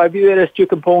 So I view it as two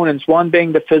components, one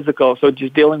being the physical, so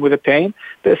just dealing with the pain.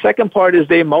 The second part is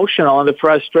the emotional and the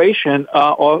frustration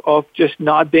of just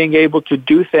not being able to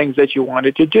do things that you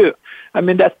wanted to do. I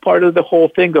mean, that's part of the whole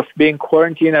thing of being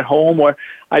quarantined at home. Or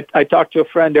I talked to a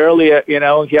friend earlier, he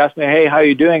asked me, hey, how are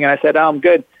you doing? And I said, I'm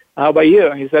good. How about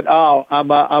you? And he said,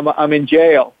 I'm in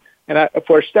jail. And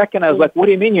for a second, I was like, what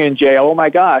do you mean you're in jail? Oh, my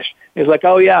gosh. He's like,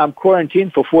 oh, yeah, I'm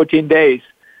quarantined for 14 days.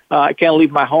 I can't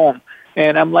leave my home.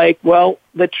 And I'm like, well,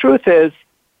 the truth is,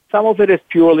 some of it is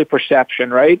purely perception,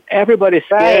 right? Everybody's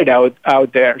scared out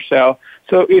there. So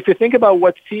if you think about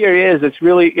what fear is, it's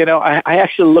really, I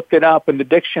actually looked it up in the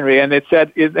dictionary, and it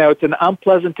said, it's an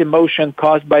unpleasant emotion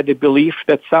caused by the belief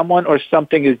that someone or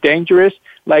something is dangerous,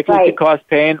 likely to cause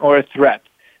pain or a threat.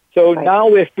 So now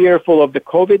we're fearful of the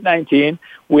COVID-19.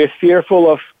 We're fearful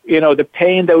of, the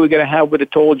pain that we're going to have with the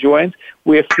total joints.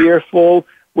 We're fearful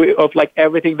of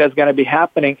everything that's going to be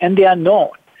happening and the unknown.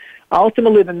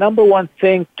 Ultimately, the number one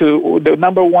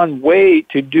way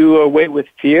to do away with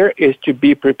fear is to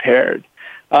be prepared.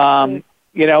 Rosa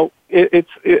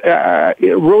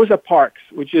Parks,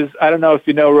 which is, I don't know if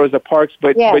you know Rosa Parks,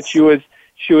 but she was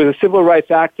She was a civil rights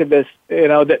activist,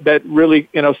 that really,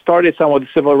 started some of the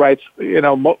civil rights,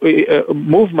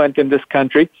 movement in this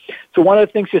country. So one of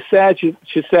the things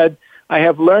she said, I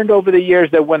have learned over the years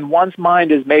that when one's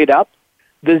mind is made up,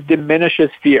 this diminishes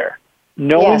fear.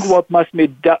 Knowing what must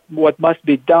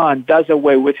be done does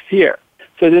away with fear.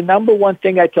 So the number one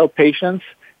thing I tell patients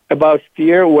about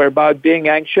fear or about being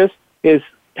anxious is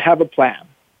have a plan.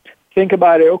 Think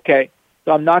about it. Okay,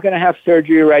 so I'm not going to have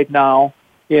surgery right now.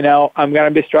 I'm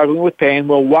going to be struggling with pain.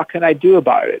 Well, what can I do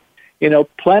about it?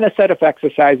 Plan a set of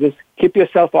exercises. Keep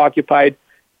yourself occupied.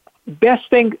 Best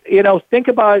thing, think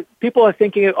about, people are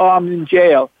thinking, oh, I'm in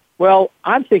jail. Well,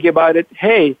 I'm thinking about it.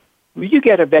 Hey, you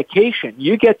get a vacation.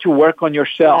 You get to work on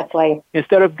yourself. Exactly.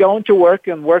 Instead of going to work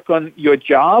and work on your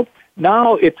job,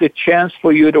 now it's a chance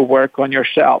for you to work on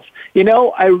yourself.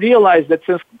 I realized that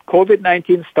since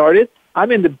COVID-19 started,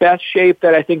 I'm in the best shape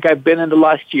that I think I've been in the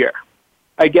last year.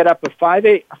 I get up at 5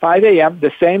 a.m.,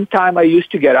 the same time I used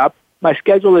to get up. My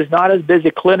schedule is not as busy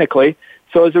clinically,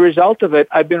 so as a result of it,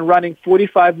 I've been running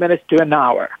 45 minutes to an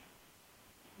hour.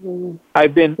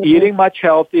 I've been eating much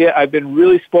healthier. I've been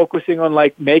really focusing on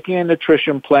making a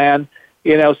nutrition plan.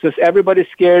 Since everybody's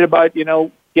scared about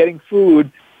getting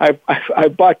food, I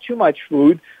bought too much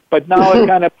food, but now I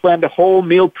kind of planned a whole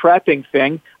meal prepping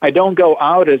thing. I don't go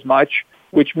out as much,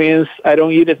 which means I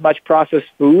don't eat as much processed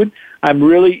food. I'm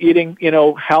really eating,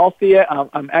 healthier.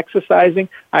 I'm exercising.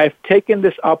 I've taken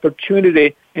this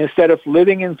opportunity, instead of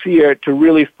living in fear, to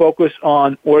really focus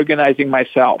on organizing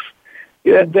myself.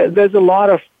 There's a lot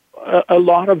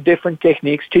of different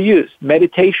techniques to use.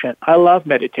 Meditation. I love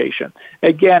meditation.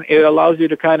 Again, it allows you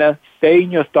to kind of stay in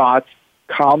your thoughts,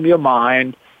 calm your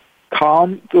mind,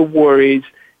 calm the worries,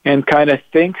 and kind of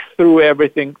think through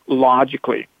everything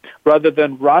logically. Rather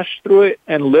than rush through it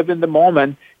and live in the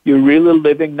moment, you're really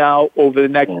living now over the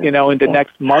next, in the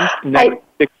next month, next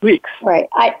 6 weeks. Right.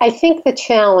 I think the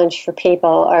challenge for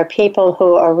people are people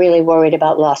who are really worried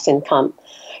about lost income.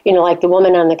 Like the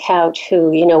woman on the couch who,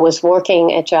 was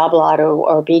working at Job Lot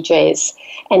or BJ's,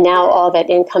 and now all that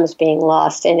income's being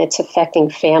lost and it's affecting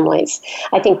families.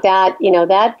 I think that,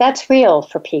 that's real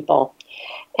for people.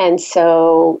 And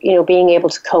so, being able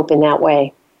to cope in that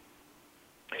way.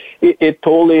 It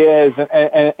totally is,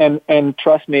 and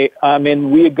trust me, I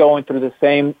mean, we're going through the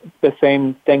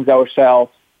same things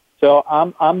ourselves. So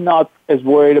I'm not as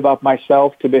worried about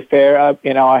myself. To be fair,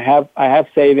 I have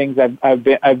savings.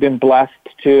 I've been blessed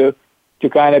to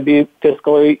kind of be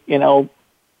fiscally,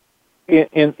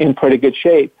 in pretty good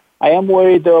shape. I am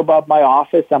worried though about my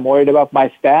office. I'm worried about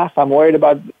my staff. I'm worried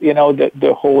about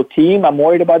the whole team. I'm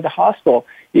worried about the hospital.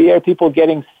 You hear people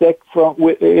getting sick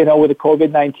with the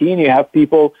COVID-19. You have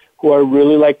people who are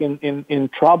really in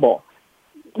trouble.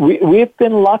 We've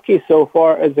been lucky so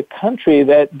far as a country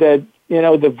that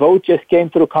the vote just came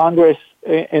through Congress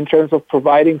in terms of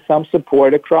providing some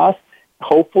support across.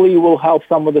 Hopefully it will help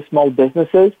some of the small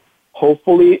businesses.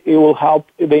 Hopefully it will help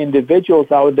the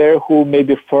individuals out there who may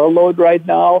be furloughed right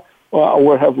now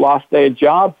or have lost their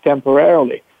job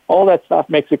temporarily. All that stuff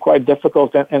makes it quite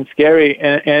difficult and scary.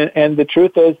 And the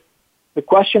truth is, the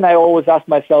question I always ask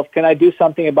myself, can I do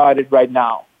something about it right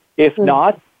now? If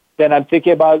not, then I'm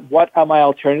thinking about what are my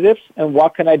alternatives and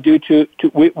what can I do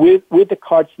with the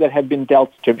cards that have been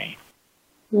dealt to me.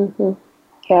 Mm-hmm.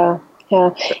 Yeah.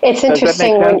 It's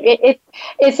interesting.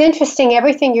 It's interesting,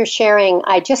 everything you're sharing.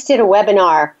 I just did a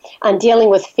webinar on dealing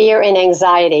with fear and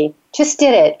anxiety. Just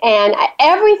did it. And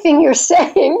everything you're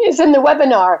saying is in the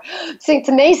webinar. So it's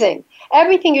amazing.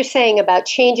 Everything you're saying about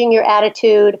changing your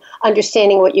attitude,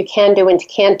 understanding what you can do and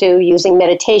can't do, using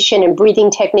meditation and breathing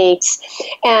techniques,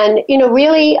 and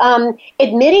really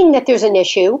admitting that there's an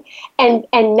issue and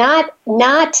not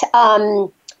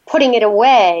putting it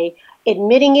away,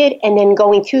 admitting it, and then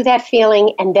going through that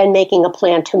feeling and then making a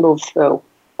plan to move through.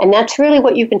 And that's really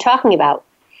what you've been talking about.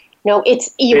 You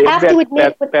have to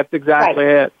admit. That's exactly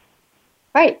it.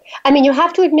 Right. I mean, you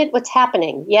have to admit what's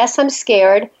happening. Yes, I'm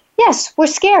scared. Yes, we're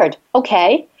scared.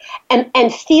 Okay.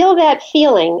 And feel that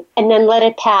feeling and then let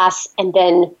it pass and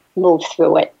then move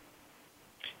through it.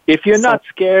 If you're not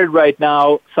scared right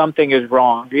now, something is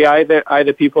wrong.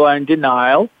 Either people are in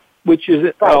denial, which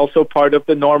is also part of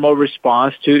the normal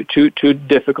response to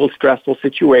difficult, stressful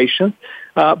situations.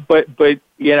 But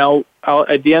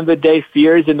at the end of the day,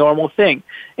 fear is a normal thing.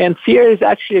 And fear is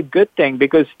actually a good thing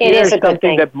because fear is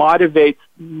something that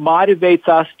motivates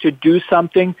us to do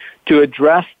something, to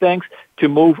address things, to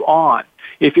move on.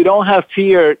 If you don't have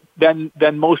fear, then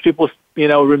most people,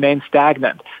 remain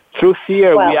stagnant. Through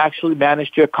fear, we actually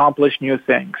manage to accomplish new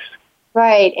things.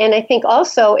 Right. And I think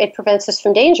also it prevents us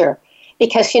from danger.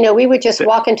 because, we would just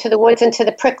walk into the woods, into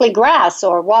the prickly grass,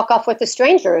 or walk off with a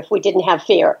stranger if we didn't have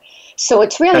fear. So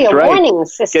it's really a warning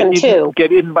system, too.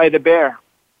 Get eaten by the bear.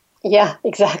 Yeah,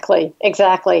 exactly.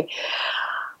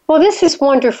 Well, this is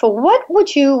wonderful. What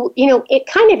would you, it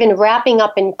kind of in wrapping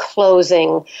up and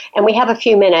closing, and we have a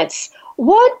few minutes,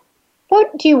 what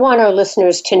do you want our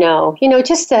listeners to know?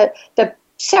 Just the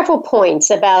several points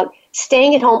about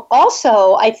staying at home.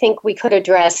 Also, I think we could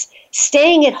address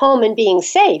staying at home and being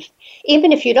safe,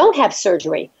 even if you don't have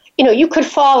surgery. You could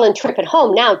fall and trip at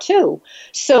home now, too.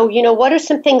 So, what are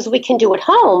some things we can do at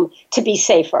home to be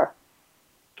safer?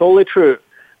 Totally true.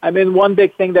 I mean, one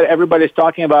big thing that everybody's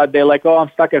talking about, they're like, I'm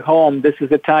stuck at home. This is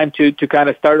the time to kind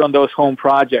of start on those home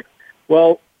projects.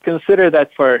 Well, consider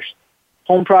that first.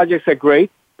 Home projects are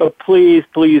great, but please,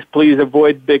 please, please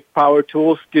avoid big power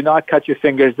tools. Do not cut your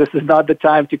fingers. This is not the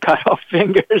time to cut off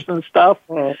fingers and stuff.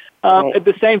 Right. At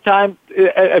the same time,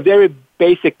 a very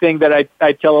basic thing that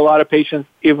I tell a lot of patients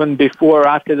even before or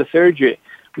after the surgery,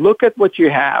 look at what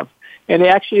you have. And it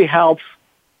actually helps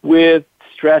with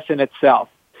stress in itself.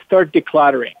 Start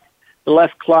decluttering. The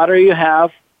less clutter you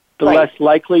have, the less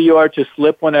likely you are to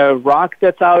slip on a rock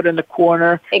that's out in the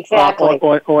corner. Exactly.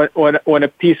 On a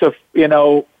piece of,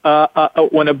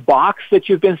 on a box that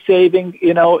you've been saving,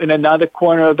 in another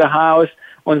corner of the house,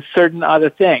 on certain other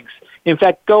things. In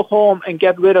fact, go home and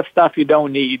get rid of stuff you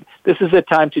don't need. This is the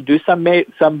time to do some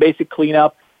basic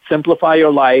cleanup, simplify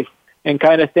your life, and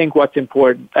kind of think what's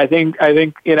important. I think, as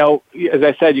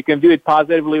I said, you can view it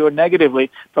positively or negatively,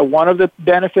 but one of the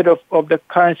benefit of the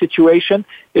current situation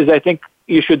is I think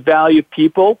you should value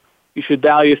people, you should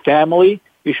value family,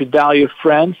 you should value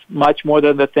friends much more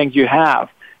than the things you have.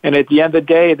 And at the end of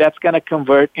the day, that's going to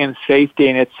convert in safety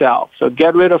in itself. So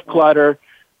get rid of clutter,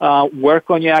 work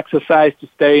on your exercise to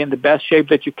stay in the best shape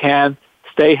that you can,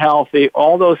 stay healthy.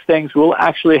 All those things will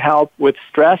actually help with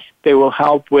stress. They will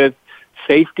help with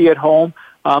safety at home.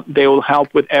 They will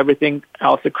help with everything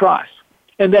else across.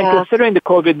 And then considering the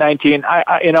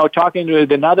COVID-19, talking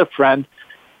with another friend,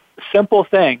 simple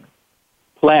thing,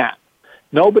 plan.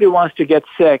 Nobody wants to get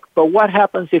sick, but what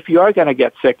happens if you are going to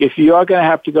get sick? If you are going to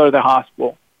have to go to the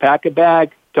hospital, pack a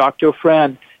bag, talk to a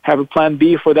friend, have a plan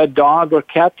B for that dog or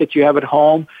cat that you have at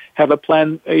home, have a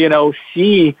plan,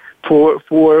 C for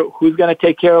who's going to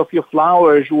take care of your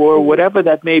flowers or whatever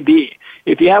that may be.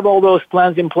 If you have all those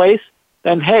plans in place,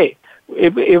 then hey,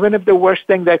 even if the worst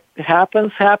thing that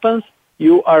happens,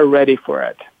 you are ready for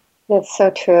it. That's so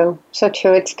true. So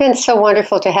true. It's been so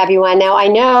wonderful to have you on. Now, I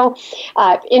know,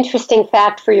 interesting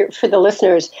fact for the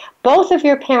listeners, both of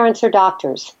your parents are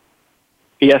doctors.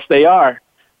 Yes, they are.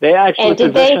 They are actually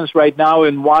physicians right now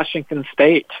in Washington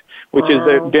State, which has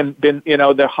been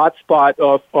the hot spot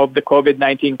of the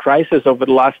COVID-19 crisis over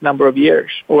the last number of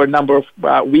years, or a number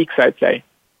of weeks, I'd say.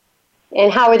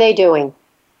 And how are they doing?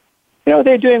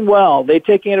 They're doing well. They're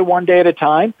taking it one day at a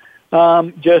time,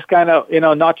 just kind of,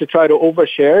 not to try to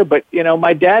overshare. But,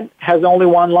 my dad has only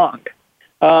one lung,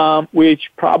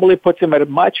 which probably puts him at a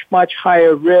much, much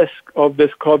higher risk of this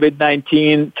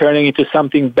COVID-19 turning into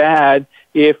something bad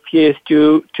if he is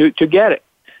to get it.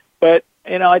 But,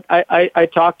 I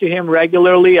talk to him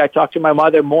regularly. I talk to my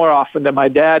mother more often than my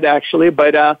dad, actually.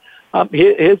 But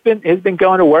he's been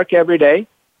going to work every day.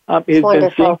 He's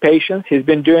been seeing patients. He's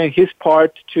been doing his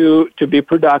part to be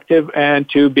productive and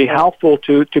to be helpful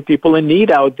to people in need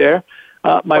out there.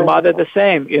 My mother, the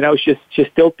same. She's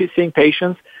still seeing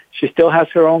patients. She still has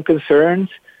her own concerns.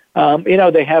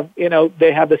 They have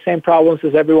the same problems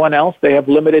as everyone else. They have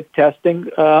limited testing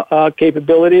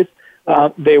capabilities.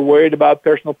 They're worried about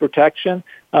personal protection.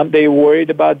 They're worried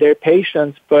about their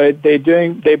patients, but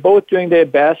they're both doing their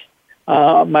best.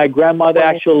 My grandmother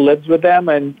actually lives with them,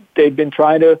 and they've been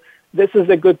trying to. This is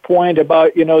a good point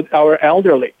about our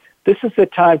elderly. This is the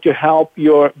time to help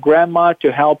your grandma,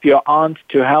 to help your aunt,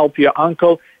 to help your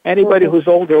uncle, anybody who's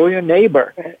older, or your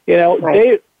neighbor.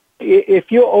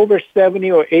 If you're over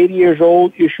 70 or 80 years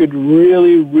old, you should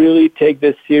really, really take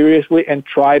this seriously and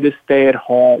try to stay at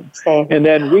home. And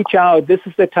then reach out. This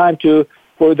is the time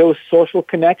for those social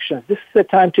connections. This is the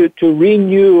time to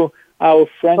renew our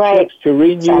friendships, to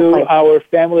renew our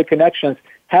family connections.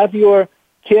 Have your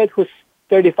kid who's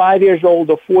 35 years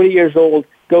old or 40 years old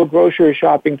go grocery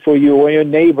shopping for you, or your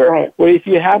neighbor. Or if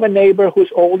you have a neighbor who's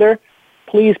older,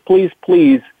 please, please,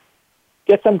 please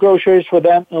get some groceries for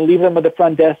them and leave them at the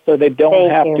front desk so they don't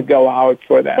have to go out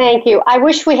for them. Thank you. I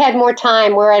wish we had more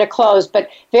time. We're at a close, but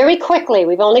very quickly,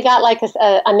 we've only got like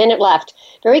a minute left.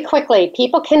 Very quickly,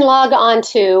 people can log on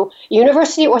to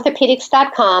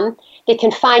universityorthopedics.com. They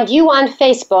can find you on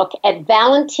Facebook at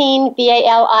Valentin,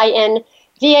 Valintin,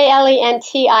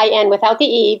 Valentin, without the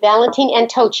E, Valentin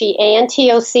Antoci,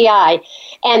 Antoci,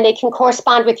 and they can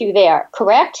correspond with you there,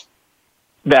 correct?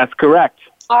 That's correct.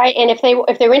 All right, and if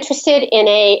they're interested in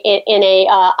a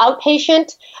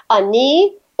outpatient, a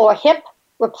knee or hip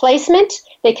replacement,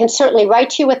 they can certainly write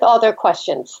to you with all their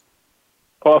questions.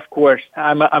 Of course,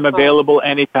 I'm available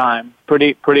anytime.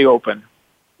 Pretty open.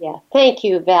 Yeah, thank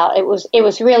you, Val. It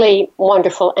was really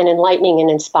wonderful and enlightening and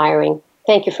inspiring.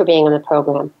 Thank you for being on the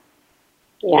program.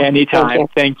 Yeah, anytime.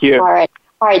 Thank you.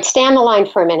 All right, stay on the line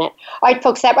for a minute. All right,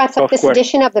 folks, that wraps up this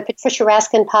edition of the Patricia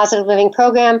Raskin Positive Living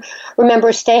Program.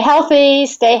 Remember, stay healthy,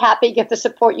 stay happy, get the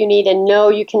support you need, and know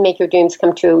you can make your dreams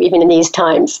come true even in these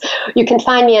times. You can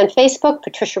find me on Facebook,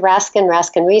 Patricia Raskin,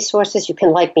 Raskin Resources. You can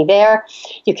like me there.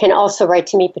 You can also write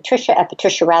to me, Patricia at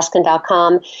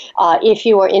patriciaraskin.com. If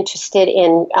you are interested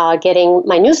in getting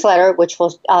my newsletter, which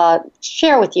will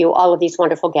share with you all of these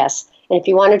wonderful guests. And if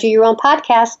you want to do your own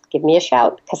podcast, give me a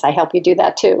shout, because I help you do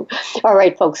that too. All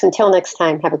right, folks, until next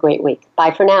time, have a great week.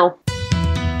 Bye for now.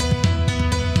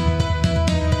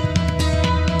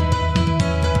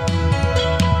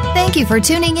 Thank you for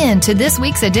tuning in to this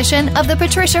week's edition of The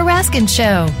Patricia Raskin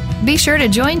Show. Be sure to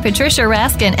join Patricia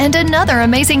Raskin and another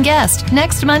amazing guest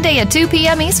next Monday at 2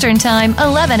 p.m. Eastern Time,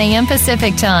 11 a.m.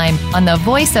 Pacific Time on the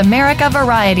Voice America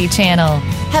Variety Channel.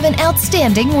 Have an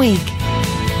outstanding week.